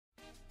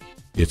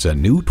It's a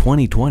new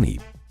 2020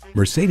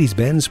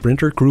 Mercedes-Benz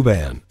Sprinter crew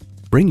van.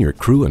 Bring your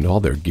crew and all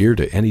their gear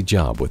to any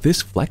job with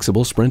this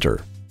flexible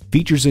Sprinter.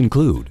 Features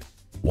include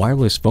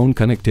wireless phone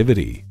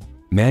connectivity,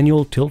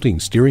 manual tilting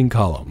steering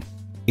column,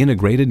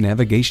 integrated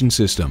navigation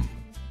system,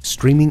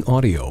 streaming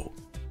audio,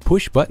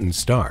 push-button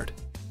start,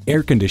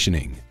 air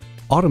conditioning,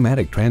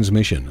 automatic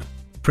transmission,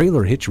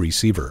 trailer hitch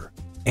receiver,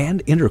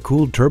 and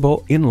intercooled turbo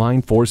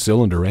inline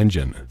 4-cylinder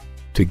engine.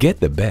 To get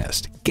the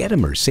best, get a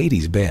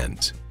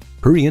Mercedes-Benz.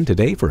 Hurry in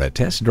today for a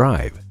test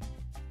drive.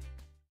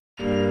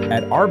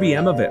 At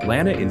RBM of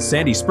Atlanta in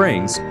Sandy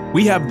Springs,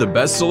 we have the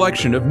best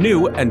selection of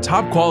new and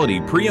top quality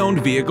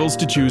pre-owned vehicles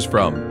to choose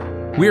from.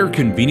 We are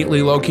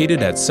conveniently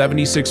located at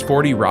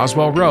 7640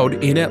 Roswell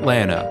Road in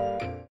Atlanta.